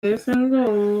Listen,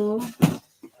 go.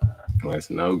 All right,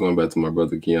 so now we're going back to my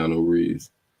brother Keanu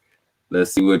Reeves.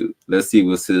 Let's see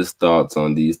what's his thoughts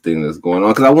on these things that's going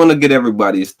on. Because I want to get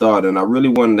everybody's thought, and I really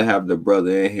wanted to have the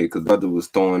brother in here because brother was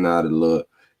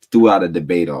threw out a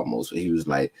debate almost. He was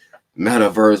like,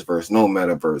 metaverse versus no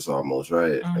metaverse almost,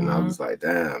 right? And I was like,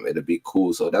 damn, it'd be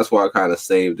cool. So that's why I kind of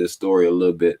saved this story a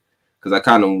little bit because I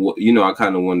kind of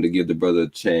wanted to give the brother a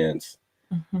chance,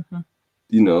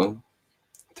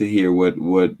 to hear what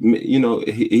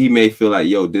he may feel like,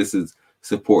 yo, this is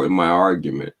supporting my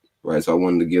argument, right? So I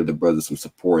wanted to give the brother some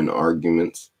supporting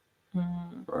arguments.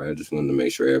 Right, I just wanted to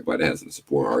make sure everybody has some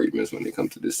supporting arguments when they come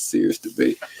to this serious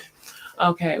debate.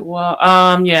 Okay, well,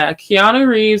 yeah, Keanu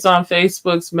Reeves on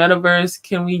Facebook's Metaverse.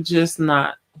 Can we just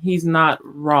not? He's not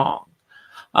wrong.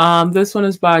 This one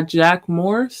is by Jack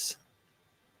Morse,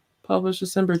 published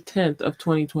December 10th of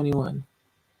 2021.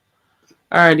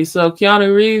 Alrighty, so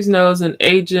Keanu Reeves knows an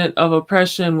agent of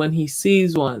oppression when he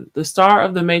sees one. The star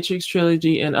of the Matrix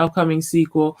trilogy and upcoming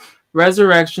sequel,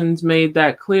 Resurrections, made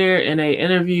that clear in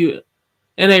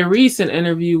a recent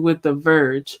interview with The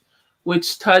Verge,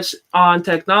 which touched on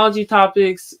technology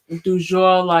topics du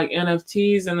jour like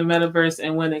NFTs and the metaverse.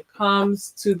 And when it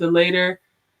comes to the latter,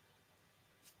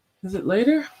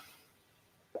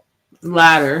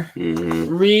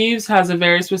 Reeves has a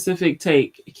very specific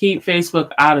take. Keep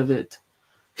Facebook out of it.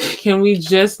 Can we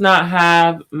just not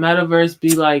have metaverse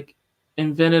be like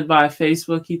invented by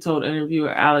Facebook? He told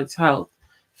interviewer Alex Health.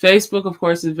 Facebook, of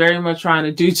course, is very much trying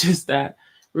to do just that.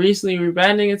 Recently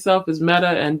rebranding itself as Meta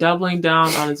and doubling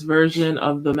down on its version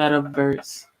of the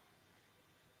metaverse.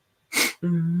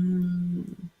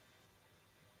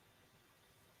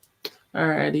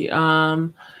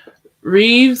 Alrighty.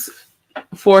 Reeves,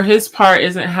 for his part,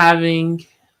 isn't having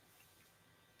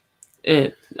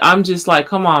it. I'm just like,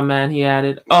 come on, man, he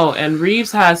added. Oh, and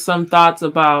Reeves has some thoughts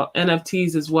about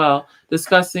NFTs as well,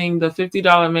 discussing the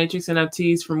 $50 Matrix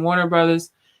NFTs from Warner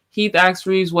Brothers. Heath asked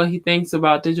Reeves what he thinks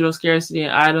about digital scarcity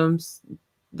and items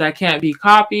that can't be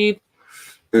copied,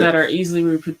 that are easily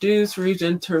reproduced. Reeves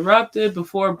interrupted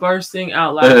before bursting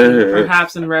out laughing,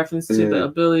 perhaps in reference to the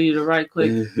ability to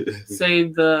right-click,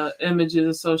 save the images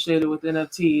associated with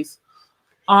NFTs.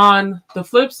 On the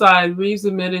flip side, Reeves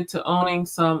admitted to owning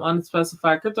some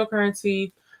unspecified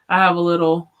cryptocurrency. I have a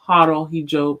little hodl, he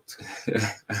joked.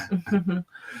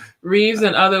 Reeves,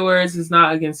 in other words, is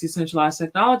not against decentralized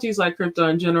technologies like crypto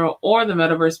in general or the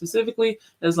metaverse specifically,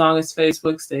 as long as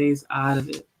Facebook stays out of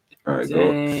it. All right,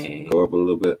 go up a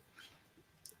little bit,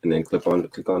 and then click on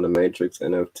the Matrix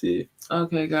NFT.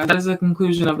 Okay, guys, that is the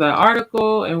conclusion of that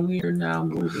article, and we are now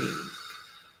moving.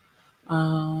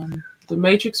 The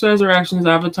Matrix Resurrections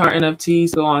Avatar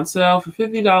NFTs go on sale for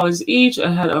 $50 each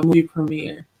ahead of movie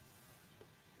premiere.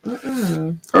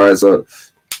 All right, so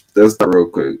let's start real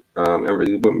quick. Amber,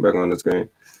 you put me back on the screen.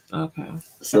 Okay.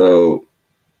 So,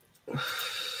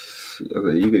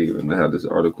 okay, you could even have this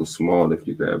article small if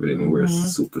you grab it anywhere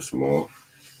super small.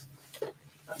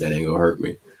 That ain't gonna hurt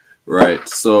me. Right,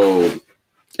 so,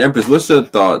 Empress, what's your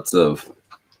thoughts of,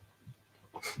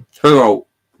 first of all,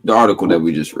 the article that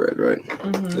we just read, right?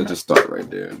 Let's just start right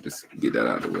there and just get that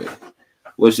out of the way.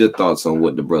 What's your thoughts on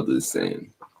what the brother is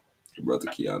saying, brother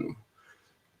Keanu?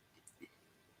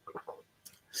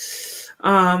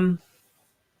 I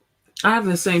have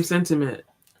the same sentiment.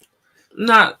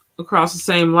 Not across the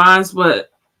same lines, but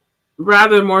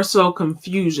rather more so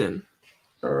confusion.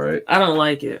 All right. I don't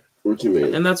like it. What you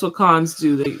mean? And that's what cons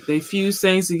do. They fuse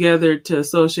things together to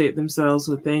associate themselves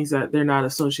with things that they're not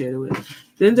associated with.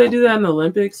 Didn't they do that in the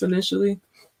Olympics initially?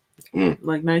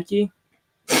 Like Nike?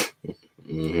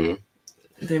 They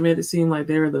made it seem like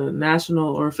they were the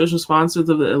national or official sponsors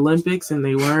of the Olympics, and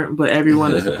they weren't. But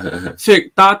everyone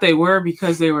thought they were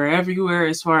because they were everywhere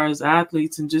as far as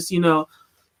athletes and just,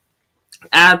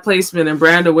 ad placement and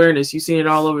brand awareness. You've seen it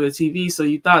all over the TV, so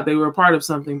you thought they were a part of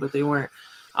something, but they weren't.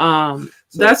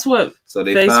 That's what. So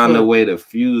they found a way to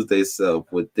fuse themselves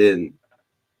within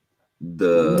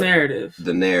the narrative.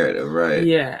 The narrative, right?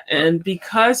 Yeah, and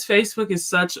because Facebook is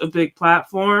such a big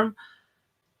platform,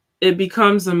 it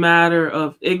becomes a matter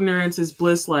of ignorance is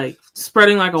bliss, like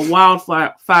spreading like a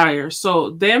wildfire.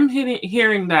 So them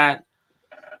hearing that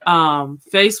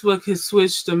Facebook has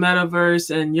switched to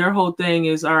metaverse, and your whole thing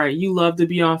is, all right, you love to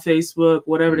be on Facebook,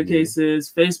 whatever the case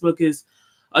is. Facebook is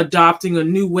adopting a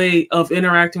new way of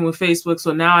interacting with Facebook.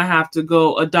 So now I have to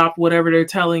go adopt whatever they're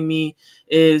telling me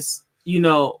is,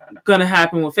 gonna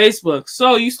happen with Facebook.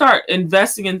 So you start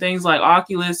investing in things like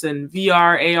Oculus and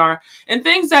VR, AR, and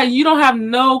things that you don't have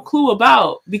no clue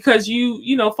about because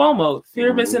FOMO,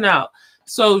 fear of missing out.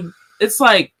 So it's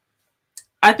like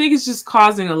I think it's just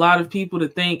causing a lot of people to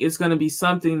think it's going to be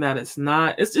something that it's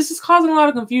not. It's just causing a lot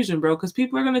of confusion, bro, because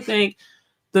people are going to think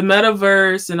the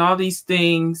metaverse and all these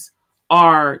things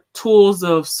are tools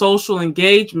of social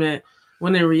engagement,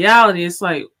 when in reality, it's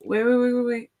like,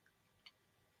 wait.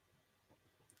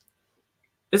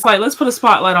 It's like, let's put a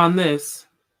spotlight on this.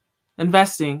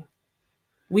 Investing.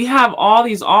 We have all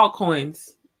these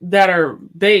altcoins that are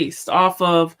based off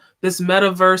of this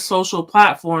metaverse social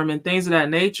platform and things of that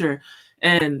nature.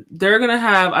 And they're going to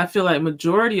have, I feel like,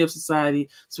 majority of society,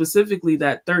 specifically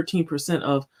that 13%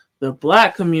 of the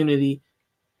Black community,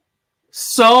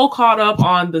 so caught up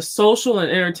on the social and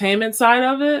entertainment side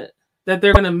of it that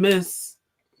they're going to miss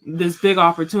this big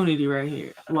opportunity right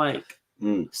here. Like,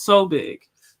 so big.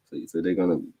 So they're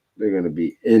gonna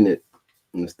be in it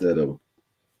instead of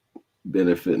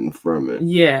benefiting from it.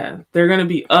 Yeah, they're gonna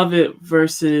be of it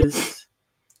versus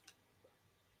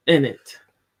in it.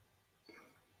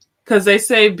 Because they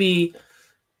say be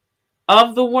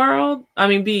of the world. I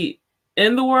mean, be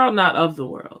in the world, not of the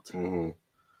world. Mm-hmm.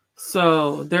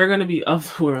 So they're gonna be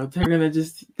of the world. They're gonna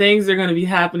just, things are gonna be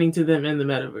happening to them in the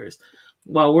metaverse,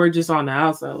 while we're just on the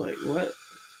outside. Like, what?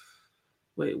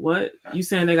 Wait, what? You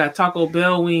saying they got Taco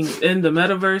Bell wings in the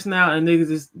metaverse now, and niggas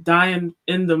just dying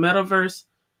in the metaverse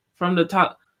from the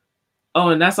top? Oh,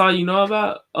 and that's all you know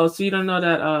about? Oh, so you don't know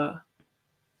that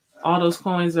all those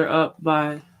coins are up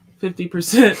by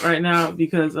 50% right now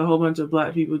because a whole bunch of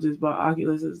Black people just bought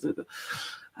Oculuses.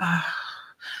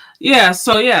 Yeah,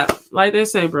 so yeah, like they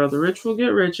say, bro, the rich will get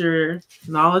richer,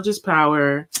 knowledge is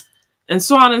power, and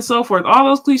so on and so forth. All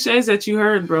those cliches that you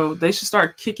heard, bro, they should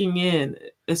start kicking in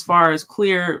as far as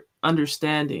clear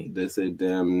understanding. They say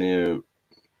damn near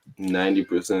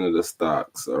 90% of the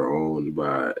stocks are owned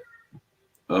by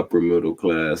upper middle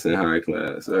class and high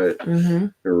class, right? Mm-hmm.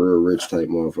 The real rich type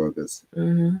motherfuckers.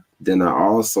 Mm-hmm. Then I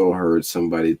also heard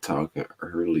somebody talking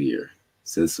earlier,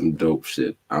 said some dope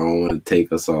shit. I don't want to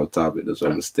take us off topic, so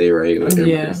I'm gonna stay right here with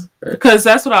Empress. Yeah, because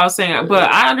that's what I was saying.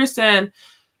 But I understand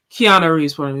Keanu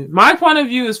Reeves' point of view. My point of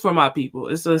view is for my people.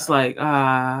 It's just like,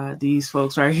 these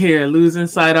folks right here losing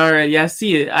sight already. I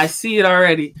see it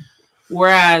already.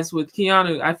 Whereas with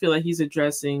Keanu, I feel like he's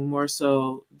addressing more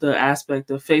so the aspect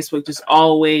of Facebook just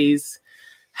always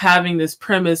having this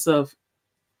premise of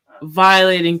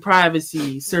violating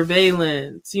privacy,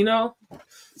 surveillance, you know?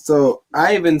 So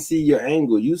I even see your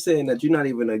angle. You saying that you're not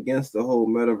even against the whole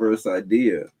metaverse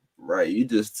idea, right? You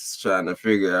just trying to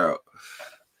figure out,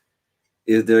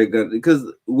 is there gonna, because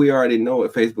we already know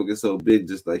it, Facebook is so big,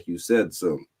 just like you said.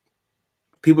 So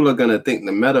people are gonna think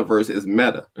the metaverse is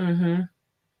meta. Mm-hmm.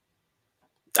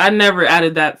 I never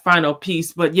added that final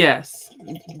piece, but yes,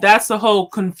 that's the whole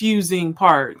confusing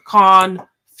part.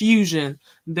 Confusion.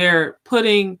 They're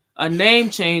putting a name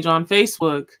change on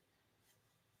Facebook,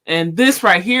 and this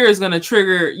right here is going to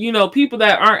trigger, you know, people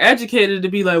that aren't educated to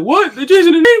be like, what? They're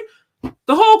changing the name?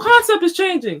 The whole concept is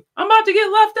changing. I'm about to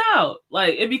get left out.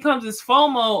 Like, it becomes this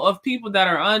FOMO of people that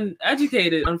are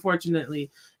uneducated, unfortunately.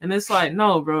 And it's like,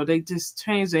 no, bro, they just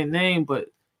changed their name, but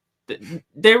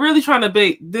they're really trying to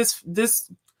bake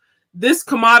this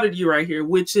commodity right here,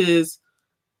 which is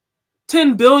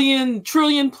 10 billion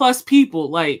trillion plus people,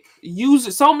 like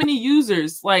users, so many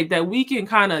users, like that we can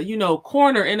kind of, you know,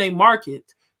 corner in a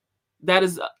market that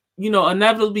is, you know,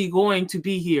 inevitably going to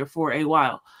be here for a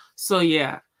while. So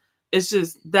yeah, it's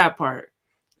just that part.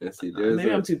 And see,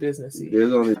 maybe I'm too businessy.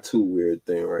 There's only two weird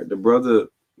things, right? The brother,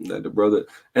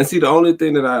 and see, the only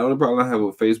problem I have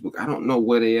with Facebook, I don't know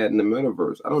where they at in the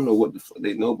metaverse. I don't know what the fuck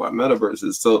they know about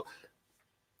metaverses. So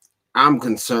I'm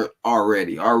concerned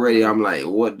already. I'm like,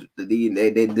 what? They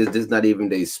this not even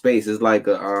their space. It's like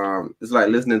it's like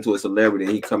listening to a celebrity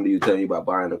and he come to you telling you about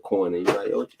buying a coin and you're like,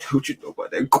 yo, what you know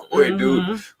about that coin,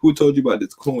 dude? Who told you about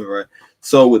this coin, right?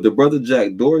 So with the brother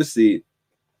Jack Dorsey,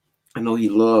 I know he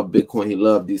loved Bitcoin, he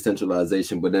loved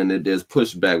decentralization, but then there's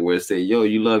pushback where it say, yo,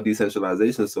 you love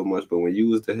decentralization so much, but when you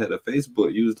was the head of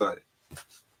Facebook, you was like,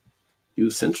 you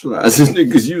was centralizing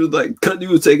niggas. You was like, you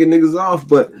was taking niggas off.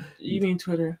 But you mean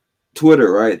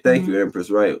Twitter, right? Thank you, Empress.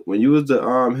 Right. When you was the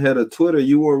head of Twitter,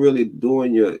 you weren't really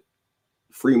doing your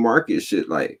free market shit.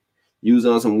 Like you was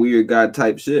on some weird guy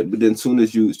type shit. But then soon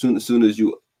as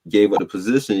you gave up the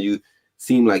position, you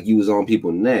seemed like you was on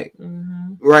people's neck.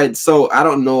 Right. So I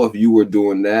don't know if you were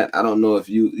doing that. I don't know if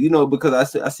you know,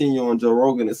 because I seen you on Joe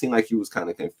Rogan. It seemed like you was kind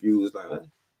of confused. Like,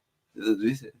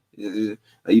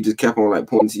 you just kept on like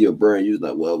pointing to your brain. You was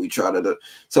like, well, we tried to.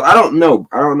 So I don't know.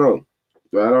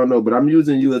 But I'm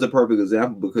using you as a perfect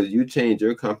example because you changed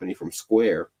your company from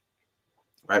Square,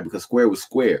 right? Because Square was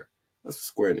Square. That's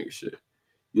Square nigga shit.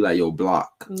 You like your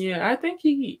block. Yeah, I think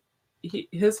he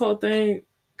his whole thing,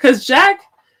 because Jack,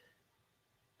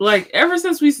 like ever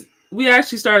since we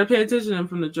actually started paying attention to him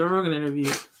from the Joe Rogan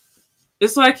interview,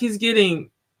 it's like he's getting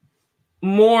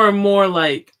more and more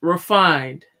like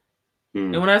refined.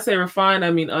 And when I say refined,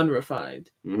 I mean unrefined.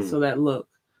 So that look.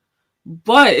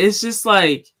 But it's just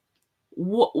like,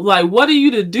 what are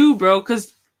you to do, bro?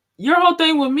 Because your whole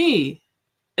thing with me,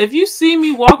 if you see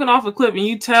me walking off a cliff and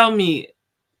you tell me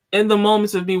in the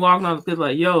moments of me walking off the cliff,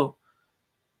 like, yo,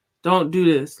 don't do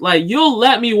this. Like, you'll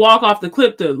let me walk off the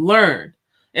cliff to learn.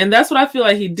 And that's what I feel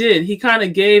like he did. He kind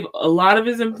of gave a lot of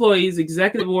his employees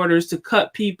executive orders to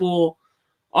cut people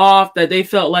off that they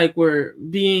felt like were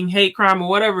being hate crime or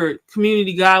whatever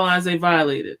community guidelines they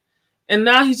violated. And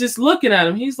now he's just looking at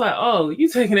him. He's like, oh, you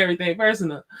taking everything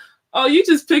personal. Oh, you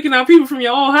just picking out people from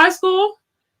your old high school?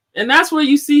 And that's where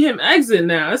you see him exit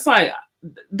now. It's like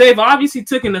they've obviously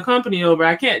taken the company over.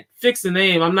 I can't fix the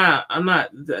name. I'm not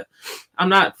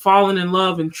falling in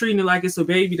love and treating it like it's a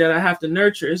baby that I have to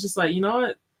nurture. It's just like, you know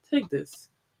what? Take this,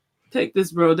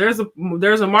 bro. There's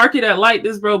a market that like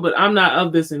this, bro, but I'm not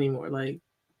of this anymore. Like,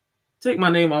 take my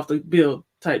name off the bill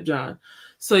type John.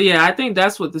 So yeah, I think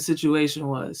that's what the situation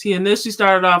was. He initially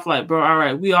started off like, bro, all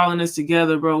right, we all in this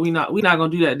together, bro. We not gonna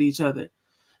do that to each other.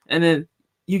 And then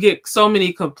you get so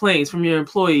many complaints from your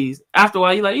employees. After a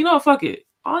while, you're like, you know, fuck it.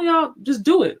 All y'all just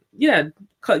do it. Yeah,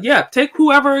 take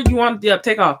whoever you want. Yeah,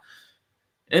 take off.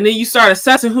 And then you start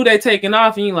assessing who they taking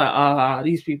off, and you're like,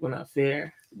 these people not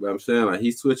fair. But I'm saying, like,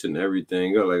 he's switching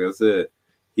everything up. Like I said,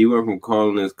 he went from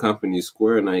calling his company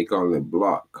Square, now he calling it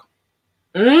Block.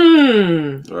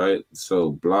 Right?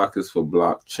 So Block is for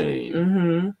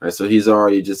blockchain. Right? So he's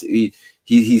already just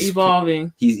he's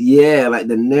evolving. Like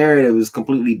the narrative is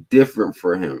completely different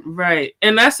for him. Right.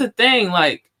 And that's the thing,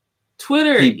 like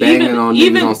Twitter, he banging on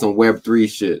niggas on some Web3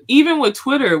 shit. Even with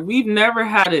Twitter, we've never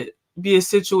had it be a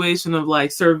situation of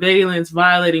like surveillance,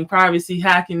 violating privacy,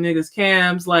 hacking niggas'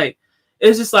 cams. Like,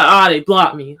 it's just like, they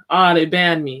blocked me. They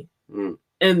banned me.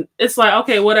 And it's like,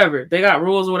 okay, whatever. They got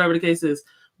rules or whatever the case is.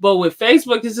 But with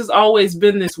Facebook, it's just always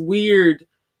been this weird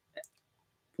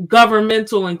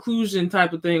governmental inclusion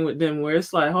type of thing with them where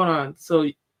it's like, hold on. So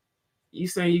you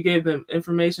saying you gave them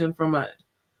information from a...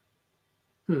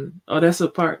 Oh, that's a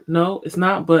part. No, it's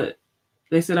not. But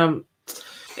they said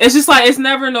It's just like, it's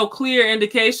never no clear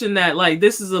indication that like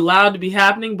this is allowed to be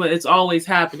happening, but it's always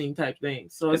happening type thing.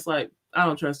 So it's like, I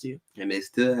don't trust you. And they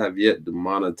still have yet to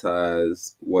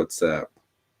monetize WhatsApp.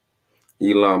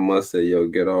 Elon Musk said, yo,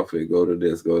 get off it. Go to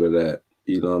this, go to that.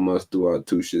 Elon Musk threw out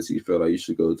 2 shits he felt like you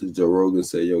should go to. Joe Rogan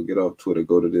said, yo, get off Twitter.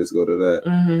 Go to this, go to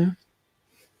that.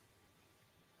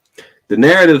 The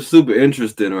narrative's super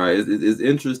interesting, right? It's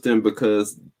interesting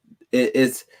because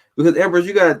it's because Empress,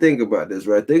 you gotta think about this,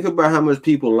 right? Think about how much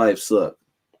people life suck.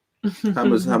 How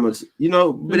much, you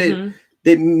know, but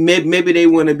they maybe they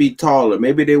want to be taller,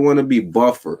 maybe they want to be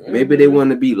buffer, maybe they want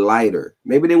to be lighter,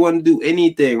 maybe they want to do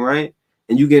anything, right?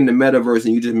 And you get in the metaverse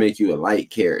and you just make you a light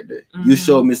character. You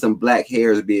showed me some black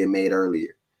hairs being made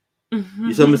earlier.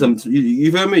 You showed me some,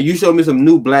 you feel me? You showed me some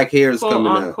new black hairs quote,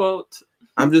 coming unquote. Out.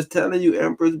 I'm just telling you,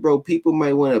 Empress, bro, people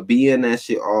might want to be in that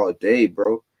shit all day,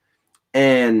 bro.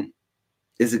 And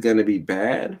is it going to be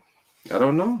bad? I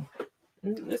don't know.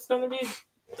 It's going to be,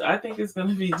 I think it's going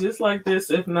to be just like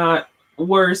this, if not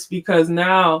worse, because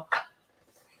now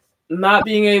not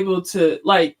being able to,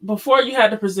 like, before you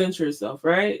had to present yourself,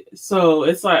 right? So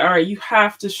it's like, all right, you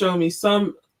have to show me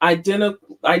some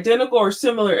identical or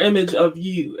similar image of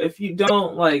you. If you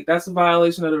don't, like, that's a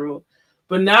violation of the rule.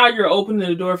 But now you're opening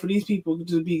the door for these people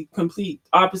to be complete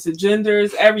opposite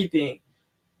genders, everything.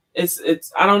 It's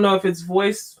I don't know if it's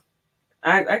voice.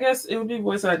 I guess it would be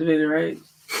voice activated, right?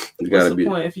 What's the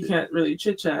point if you can't really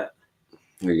chit chat?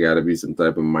 There gotta be some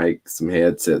type of mic, some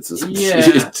headsets or some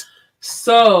shit.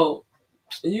 So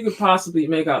you could possibly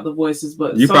make out the voices,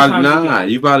 but you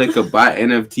probably could buy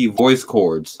NFT voice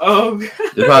cords. Oh,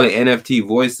 there's probably NFT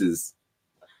voices.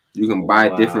 You can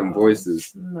buy different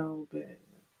voices. No, babe.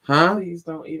 Huh? Please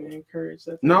don't even encourage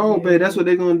that. No, babe, that's what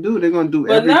they're gonna do. They're gonna do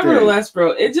but everything. But nevertheless,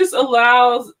 bro, it just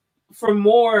allows for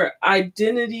more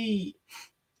identity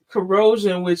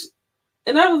corrosion, which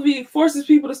inevitably forces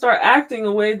people to start acting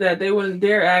a way that they wouldn't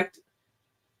dare act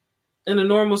in a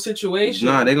normal situation.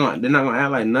 No, they're not gonna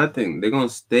act like nothing. They're gonna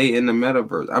stay in the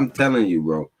metaverse. I'm telling you,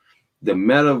 bro. The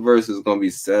metaverse is gonna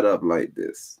be set up like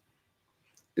this.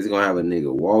 It's gonna have a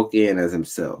nigga walk in as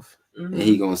himself. And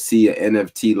he gonna see an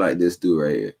NFT like this dude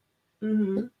right here.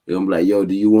 He's gonna be like, yo,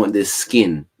 do you want this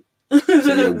skin?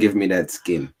 So, yo, give me that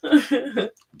skin.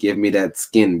 Give me that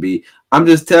skin, B. I'm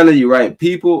just telling you, right?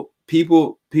 People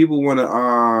want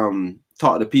to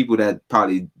talk to people that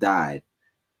probably died.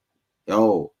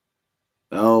 Yo,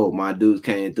 my dudes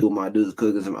came through. My dudes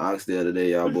cooking some oxtail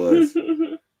today, y'all boys.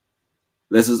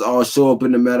 Let's just all show up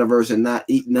in the metaverse and not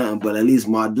eat nothing, but at least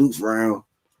my Duke's round.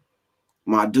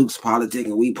 My Duke's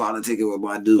politicking, we politicking with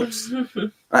my Dukes.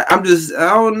 I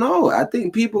don't know. I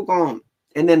think people going,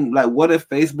 and then like, what if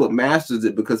Facebook masters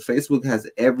it, because Facebook has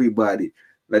everybody.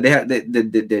 Like, they have the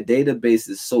database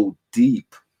is so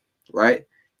deep, right?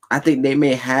 I think they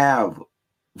may have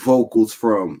vocals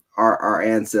from our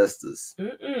ancestors.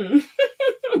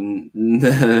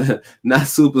 Not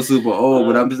super old,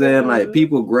 but I'm saying like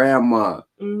people grandma,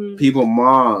 people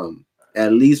mom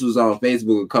at least was on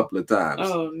Facebook a couple of times.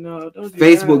 Oh no, don't do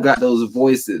Facebook that. got those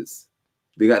voices.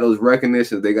 They got those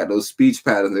recognitions. They got those speech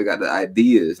patterns. They got the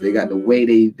ideas. They got the way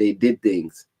they did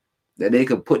things. That they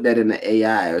could put that in the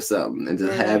AI or something and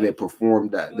just have it perform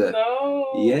that.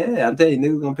 Yeah, I'm telling you,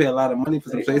 niggas gonna pay a lot of money for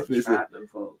some Facebook.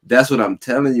 That's what I'm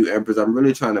telling you, Empress. I'm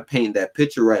really trying to paint that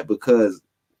picture right, because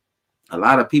a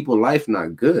lot of people life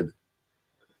not good.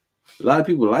 A lot of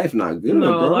people life not good.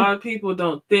 No, bro. A lot of people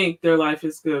don't think their life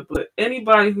is good, but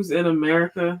anybody who's in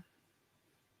America.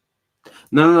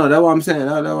 No, that's what I'm saying.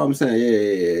 That's what I'm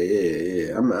saying.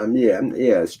 Yeah.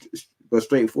 I'm but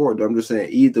straightforward. I'm just saying,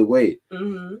 either way,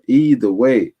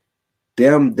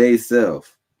 them they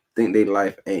self think their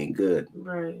life ain't good.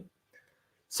 Right.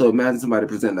 So imagine somebody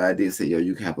present the idea, say, yo,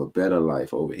 you can have a better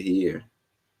life over here.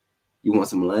 You want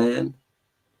some land?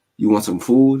 You want some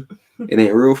food? It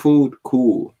ain't real food?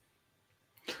 Cool.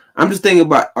 I'm just thinking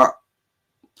about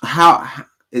how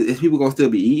is people gonna still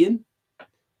be eating?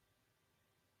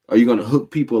 Are you gonna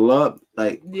hook people up?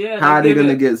 Like, how are they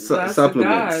gonna get supplements?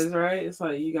 Guys, right? It's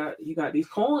like you got these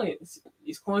coins.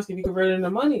 These coins can be converted into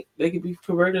money. They can be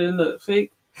converted into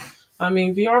fake.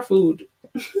 VR food.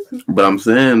 But I'm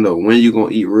saying though, when you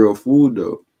gonna eat real food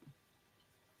though?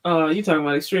 You talking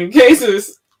about extreme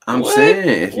cases? I'm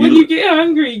saying, when you get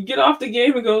hungry, get off the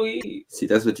game and go eat. See,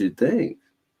 that's what you think.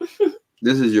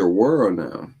 This is your world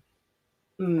now.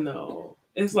 No.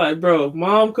 It's like, bro,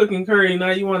 mom cooking curry.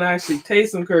 Now you want to actually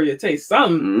taste some curry or taste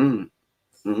something.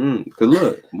 Because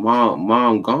look,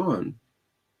 mom gone.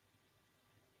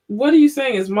 What are you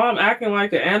saying? Is mom acting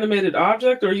like an animated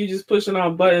object, or are you just pushing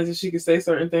on buttons and she can say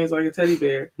certain things like a teddy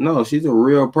bear? No, she's a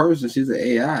real person. She's an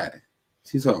AI.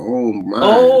 She's her own mind.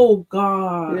 Oh,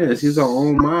 God. Yeah, she's her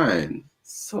own mind.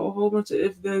 So a whole bunch of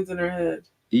if-thens in her head.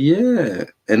 Yeah,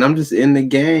 and I'm just in the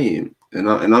game. And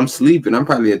I'm sleeping. I'm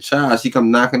probably a child. She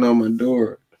come knocking on my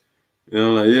door.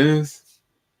 Like, yes.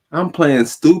 I'm playing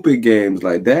stupid games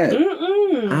like that.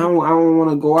 I don't want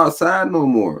to go outside no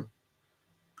more.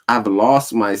 I've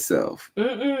lost myself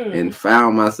and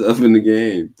found myself in the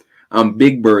game. I'm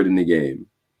Big Bird in the game.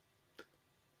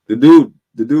 The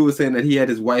dude was saying that he had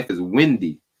his wife as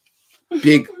Wendy.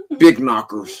 Big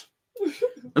knockers.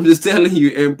 I'm just telling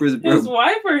you, Empress, bro. His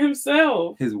wife or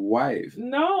himself? His wife.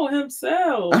 No,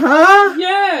 himself. Huh?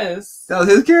 Yes. That was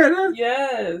his character?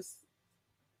 Yes.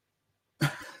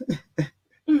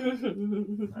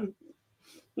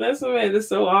 That's what made it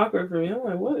so awkward for me. I'm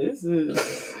like, what is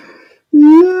this?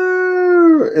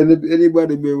 Yeah. And if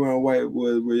anybody been around white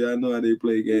boys, where y'all know how they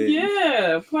play games.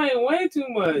 Yeah, playing way too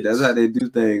much. That's how they do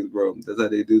things, bro. That's how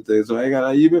they do things. So I ain't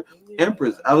got even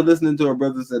Empress. I was listening to a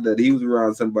brother said that he was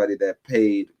around somebody that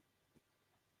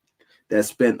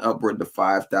spent upward to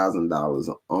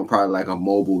 $5,000 on probably like a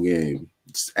mobile game.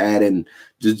 Just adding,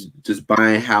 just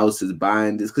buying houses,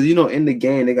 buying this. Because in the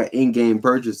game they got in-game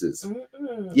purchases.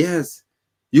 Yes.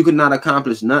 You could not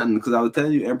accomplish nothing, because I was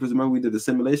telling you, Empress, remember we did a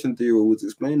simulation theory where we was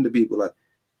explaining to people, like,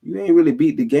 you ain't really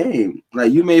beat the game.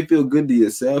 Like, you may feel good to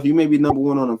yourself. You may be number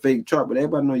one on a fake chart, but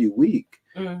everybody know you weak.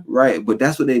 Right? But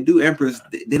that's what they do, Empress.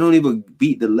 They don't even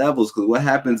beat the levels, because what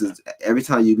happens is every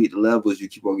time you beat the levels, you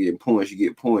keep on getting points. You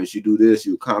get points. You do this.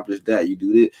 You accomplish that. You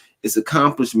do this. It's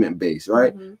accomplishment based,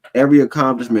 right? Every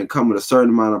accomplishment comes with a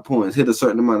certain amount of points. Hit a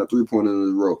certain amount of 3-pointers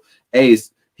in a row.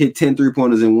 Ace. Hit 10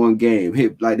 3-pointers in one game.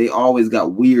 They always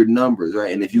got weird numbers,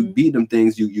 right? And if you beat them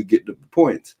things, you get the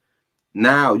points.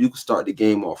 Now you can start the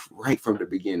game off right from the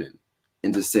beginning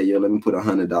and just say, yo, let me put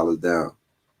 $100 down.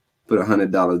 Put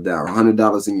 $100 down.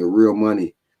 $100 in your real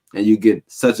money, and you get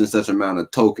such and such amount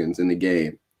of tokens in the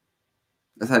game.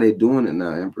 That's how they're doing it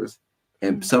now, Empress.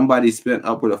 And somebody spent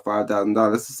upward of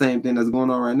 $5,000. That's the same thing that's going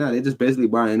on right now. They're just basically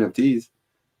buying NFTs.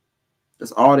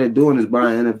 That's all they're doing is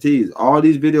buying NFTs. All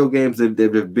they've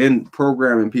been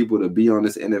programming people to be on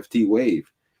this NFT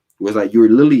wave. It was like you're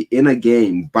literally in a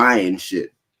game buying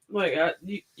shit. Like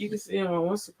you can see him on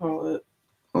what's it called?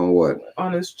 On what?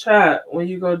 On his chat. When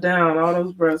you go down, all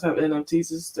those bros have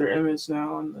NFTs. It's their image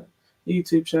now on the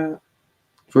YouTube chat.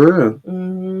 For real?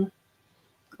 I'm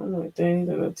like, dang,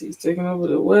 NFTs taking over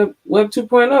the web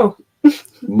 2.0.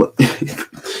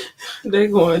 They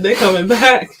coming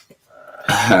back.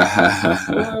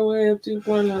 Way Web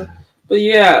 2.0. But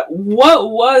yeah,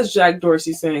 what was Jack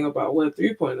Dorsey saying about Web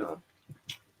 3.0?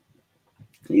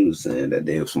 He was saying that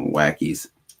they have some wackies.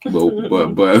 But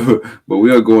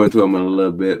we'll go into them in a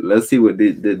little bit. Let's see what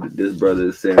this brother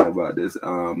is saying about this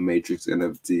Matrix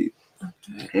NFT.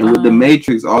 Okay. And with the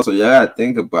Matrix, also, you gotta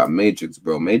think about Matrix,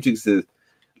 bro. Matrix is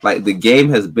like the game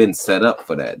has been set up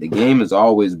for that. The game has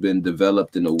always been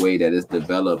developed in a way that it's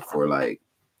developed for like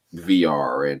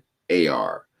VR and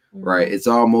AR. Right, it's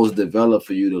almost developed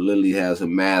for you to literally have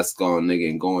some mask on, nigga,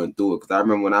 and going through it. Because I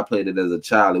remember when I played it as a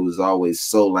child, it was always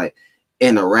so like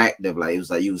interactive, like it was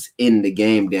like you was in the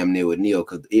game damn near with Neo.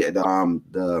 Because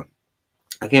the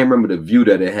I can't remember the view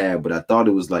that it had, but I thought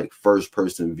it was like first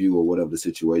person view or whatever the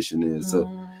situation is.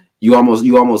 So you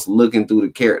almost looking through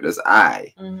the character's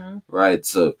eye, right?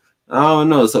 So I don't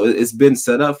know. So it's been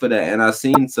set up for that, and I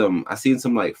seen some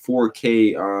like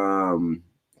 4K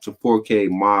some 4K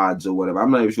mods or whatever. I'm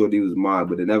not even sure if these was mods,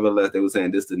 but nevertheless, they were saying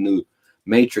this the new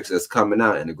Matrix that's coming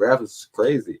out, and the graphics is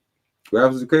crazy.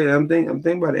 Graphics are crazy. I'm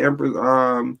thinking about the Emperor's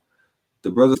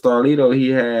the brother Starlito, he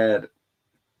had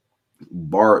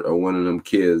Bart or one of them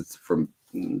kids from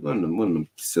one of them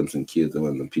Simpson kids or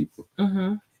one of them people.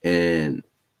 And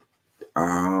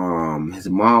his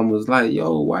mom was like,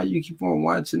 yo, why you keep on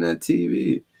watching that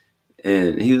TV?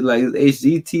 And he was like, it's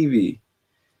HD TV.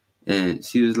 And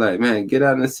she was like, man, get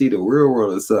out and see the real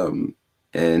world or something.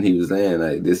 And he was saying,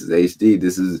 like, this is HD.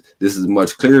 This is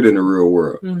much clearer than the real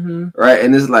world. Right?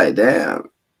 And it's like,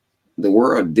 damn, the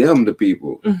world dim to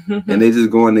people. And they just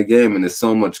go in the game and there's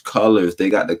so much colors. They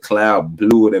got the cloud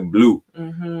bluer than blue.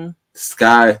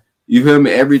 Sky, you feel me?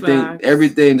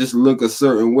 Everything just look a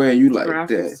certain way. And you like, that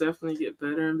definitely get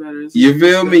better and better. You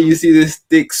feel me? You see this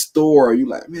thick store. You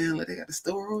like, man, like they got a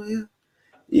store over here.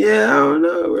 Yeah, I don't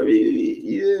know.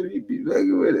 You be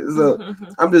fucking with it. So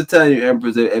I'm just telling you,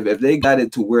 Empress, if they got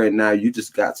it to where now you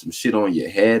just got some shit on your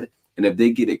head, and if they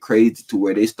get it crazy to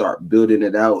where they start building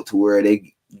it out to where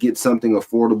they get something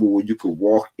affordable where you could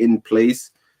walk in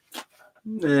place,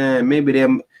 maybe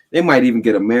they might even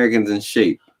get Americans in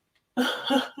shape.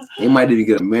 They might even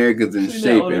get Americans in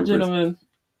shape. Older gentleman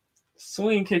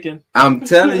swing kicking. I'm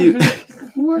telling you.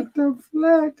 What the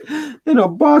flag in a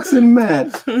boxing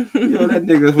match? Yo, that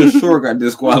nigga for sure got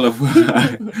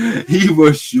disqualified. He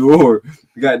was sure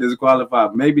got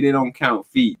disqualified. Maybe they don't count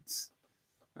feet,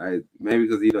 right? Maybe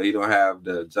because he don't have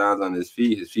the Johns on his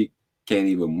feet. His feet can't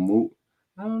even move.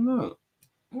 I don't know.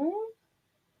 Do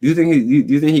you think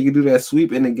he could do that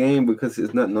sweep in the game because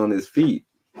there's nothing on his feet?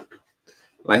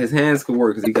 Like his hands could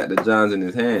work because he got the Johns in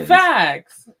his hands.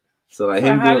 Facts. So like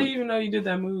how do you even know you did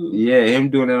that move? Yeah, him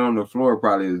doing that on the floor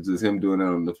probably is just him doing that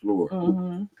on the floor.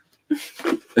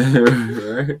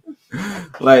 Right?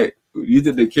 Like you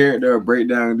did the character break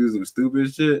down and do some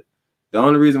stupid shit. The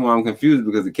only reason why I'm confused is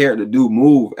because the character do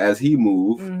move as he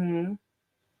move.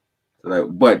 Like,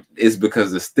 but it's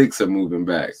because the sticks are moving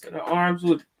back. So the arms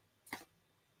would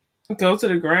go to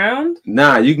the ground?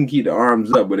 Nah, you can keep the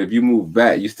arms up, but if you move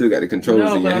back, you still got the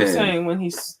controllers in your hand. No, but I'm saying when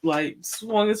he like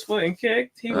swung his foot and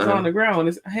kicked, he was on the ground with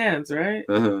his hands, right?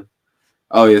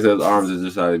 Oh, yeah, so his arms are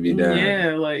just trying to be down.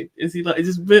 Yeah, like is he like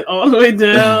just bent all the way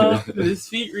down? Did his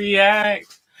feet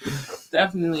react?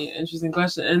 Definitely an interesting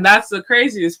question, and that's the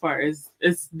craziest part. Is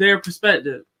it's their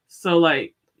perspective. So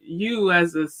like you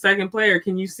as a second player,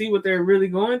 can you see what they're really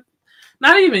going?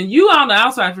 Not even you on the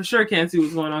outside for sure can't see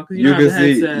what's going on because you don't have the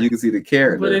headset. You can see the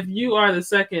character. But if you are the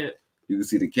second, you can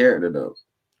see the character though,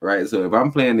 right? So if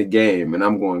I'm playing the game and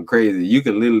I'm going crazy, you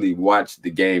can literally watch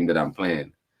the game that I'm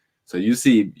playing. So you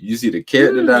see the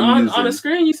character that I'm using on the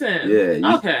screen. You said,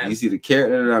 yeah, you see the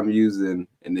character that I'm using,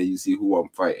 and then you see who I'm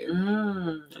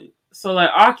fighting. So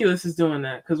like Oculus is doing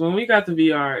that because when we got the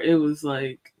VR, it was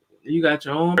like. You got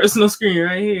your own personal screen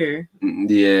right here.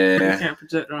 Yeah. You can't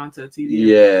project it onto a TV.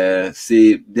 Yeah.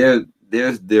 See,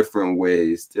 there's different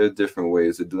ways. There's different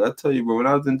ways to do it. I tell you, bro, when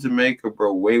I was in Jamaica,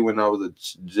 bro, way when I was a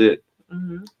jit,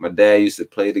 my dad used to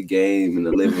play the game in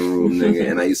the living room,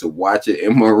 nigga, and I used to watch it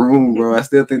in my room, bro. I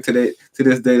still think to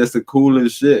this day that's the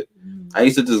coolest shit. I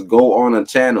used to just go on a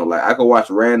channel. Like, I could watch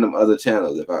random other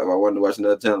channels. If I wanted to watch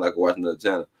another channel, I could watch another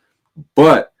channel.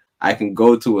 But I can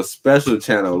go to a special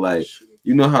channel, like,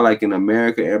 you know how like in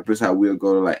America, Empress, how we'll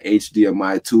go to like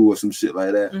HDMI 2 or some shit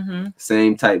like that?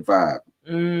 Same type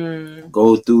vibe.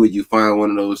 Go through it, you find one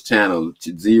of those channels,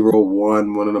 0,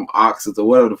 1, one of them oxes or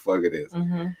whatever the fuck it is.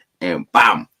 And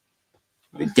bam!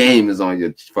 The game is on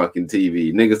your fucking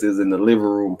TV. Niggas is in the living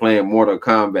room playing Mortal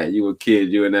Kombat. You a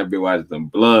kid, you and that bitch watching some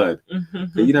blood.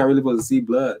 And you're not really supposed to see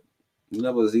blood. You're not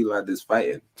supposed to see like this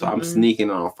fighting. So I'm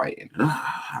sneaking on fighting.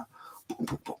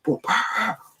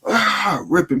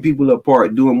 ripping people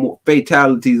apart, doing more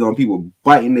fatalities on people,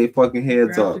 biting their fucking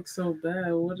heads off. Graphics so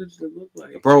bad. What does it look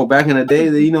like? Bro, back in the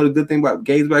days, you know the good thing about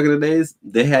games back in the days,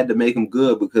 they had to make them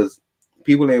good because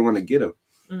people didn't want to get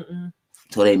them.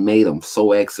 So they made them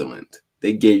so excellent.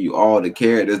 They gave you all the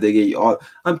characters. They gave you all.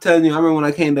 I'm telling you, I remember when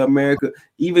I came to America,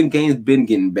 even games been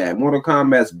getting bad. Mortal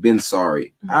Kombat's been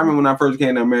sorry. I remember when I first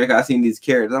came to America, I seen these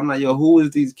characters. I'm like, yo, who is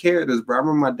these characters, bro? I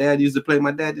remember my dad used to play.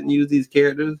 My dad didn't use these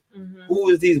characters. Who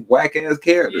is these whack ass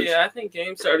characters? Yeah, I think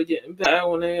games started getting bad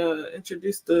when they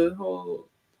introduced the whole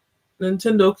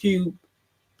Nintendo Cube.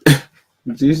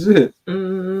 You said.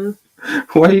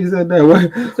 Why you said that? Why?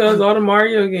 Because all the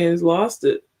Mario games lost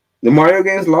it. The Mario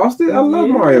games lost it? I love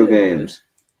Mario games.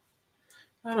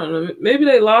 I don't know. Maybe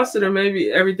they lost it, or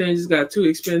maybe everything just got too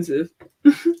expensive.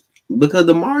 Because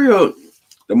the Mario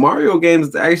games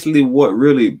is actually what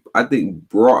really, I think,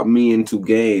 brought me into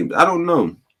games. I don't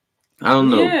know.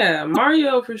 Yeah,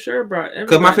 Mario for sure brought.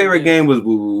 Because my favorite game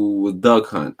was Duck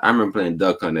Hunt. I remember playing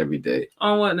Duck Hunt every day.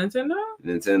 On what, Nintendo?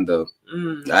 Nintendo.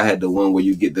 I had the one where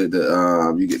you get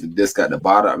the disc at the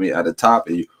bottom. I mean, at the top,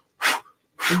 and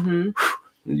you.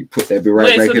 And you put that bit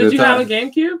right back in the top. Did you have a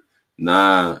GameCube?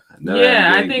 Nah.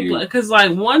 Yeah, I think because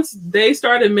like once they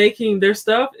started making their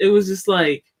stuff, it was just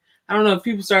like, I don't know if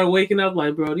people started waking up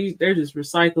like, bro, they're just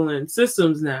recycling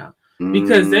systems now.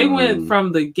 Because they went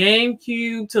from the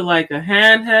GameCube to like a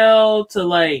handheld to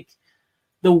like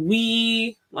the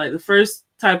Wii, like the first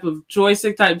type of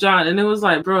joystick type John. And it was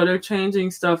like, bro, they're changing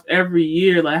stuff every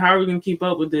year. Like, how are we going to keep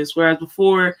up with this? Whereas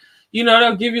before,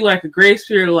 they'll give you like a grace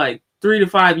period of like 3 to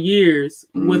 5 years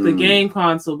with a game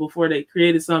console before they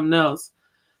created something else.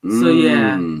 So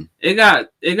yeah, it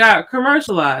got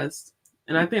commercialized.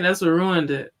 And I think that's what ruined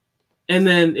it. And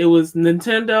then it was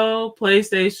Nintendo,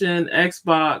 PlayStation,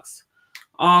 Xbox,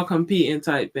 all competing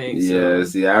type things. Yeah,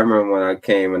 see, I remember when I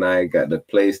came and I got the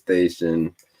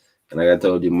PlayStation, and like I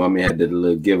told you, Mommy had the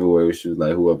little giveaway where she was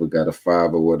like, whoever got a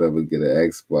 5 or whatever get an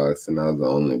Xbox, and I was the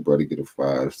only brother to get a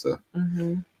 5. So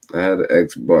I had an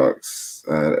Xbox.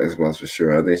 I had an Xbox for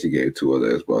sure. I think she gave 2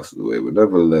 other Xboxes away, but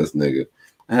nevertheless, nigga,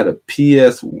 I had a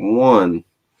PS1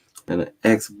 and an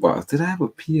Xbox. Did I have a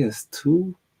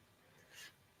PS2?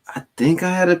 I think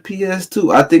I had a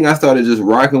PS2. I think I started just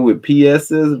rocking with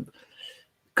PSs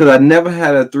because I never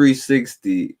had a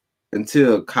 360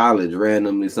 until college.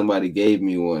 Randomly, somebody gave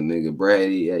me one. Nigga, Brad,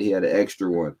 he had an extra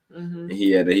one. And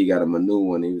he got him a new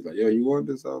one. He was like, "Yo, you want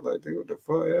this?" I was like, "What the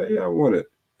fuck? Yeah, I want it."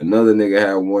 Another nigga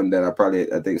had one that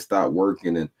I think stopped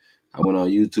working, and I went on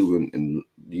YouTube and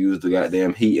used the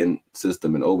goddamn heating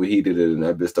system and overheated it, and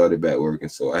that bitch started back working.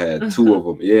 So I had 2 of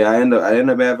them. Yeah, I ended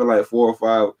up having like 4 or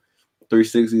 5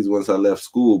 360s once I left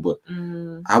school, but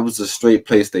I was a straight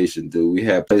PlayStation dude. We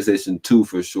had PlayStation 2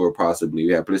 for sure, possibly.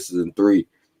 We had PlayStation 3.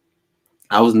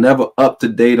 I was never up to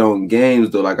date on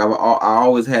games though. Like I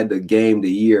always had the game the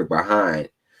year behind.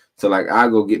 So like I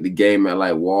go get the game at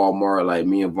like Walmart. Like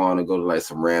me and Vaughn would go to like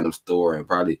some random store and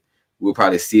we'll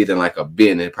probably see it in like a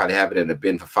bin and probably have it in a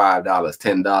bin for $5,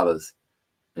 $10.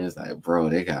 And it's like, bro,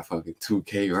 they got fucking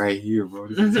 2K right here, bro.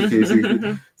 This is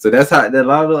 2K. So that's how a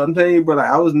lot of, I'm telling you, bro, like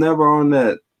I was never on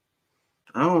that.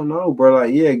 I don't know, bro.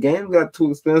 Like, yeah, games got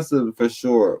too expensive for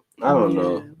sure. I don't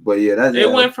know. But yeah,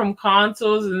 it went from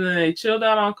consoles and then they chilled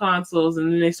out on consoles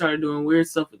and then they started doing weird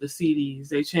stuff with the CDs.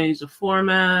 They changed the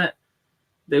format.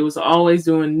 They was always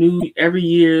doing new every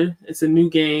year. It's a new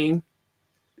game.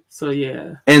 So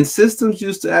yeah. And systems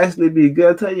used to actually be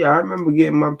good. I tell you, I remember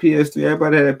getting my PS3.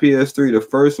 Everybody had a PS3, the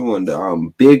first one,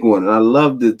 the big one, and I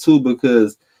loved it too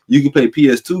because you could play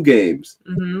PS2 games.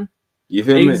 You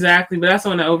feel me? Exactly, but that's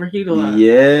on the overheat a lot.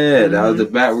 Yeah, that was the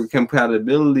backward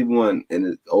compatibility one, and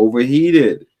it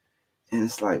overheated. And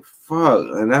it's like, fuck.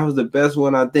 And that was the best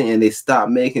one, I think. And they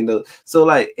stopped making those. So,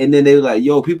 like, and then they were like,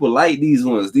 yo, people like these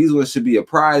ones. These ones should be a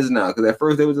prize now. Because at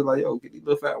first they were just like, yo, get these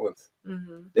little fat ones.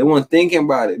 They weren't thinking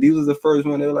about it. These was the first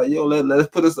one. They were like, yo, let's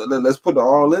put it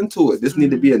all into it. This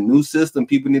need to be a new system.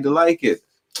 People need to like it.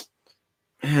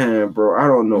 Man, bro, I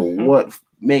don't know what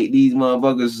make these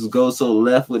motherfuckers just go so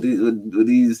left with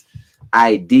these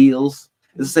ideals.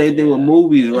 The same thing with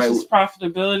movies, it's right? Just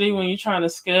profitability when you're trying to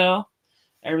scale.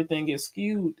 Everything gets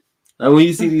skewed. Like when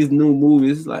you see these new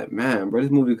movies, it's like, man, bro,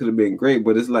 this movie could have been great,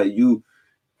 but it's like a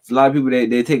lot of people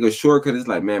they take a shortcut. It's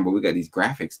like, man, but we got these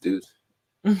graphics, dude.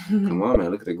 Come on, man,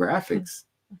 look at the graphics.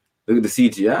 Look at the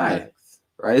CGI.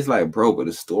 Right? It's like, bro, but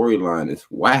the storyline is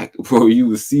whack, bro. You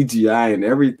was CGI and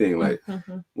everything. Like,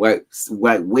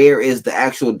 where is the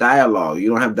actual dialogue? You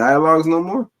don't have dialogues no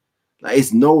more? Like,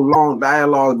 it's no long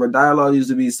dialogue, but dialogue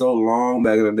used to be so long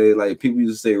back in the day. Like, people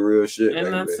used to say real shit.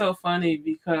 And that's so funny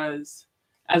because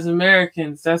as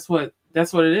Americans, that's what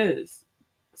it is.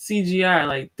 CGI,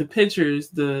 like the pictures,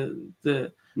 the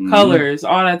Mhm. colors,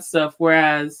 all that stuff.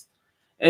 Whereas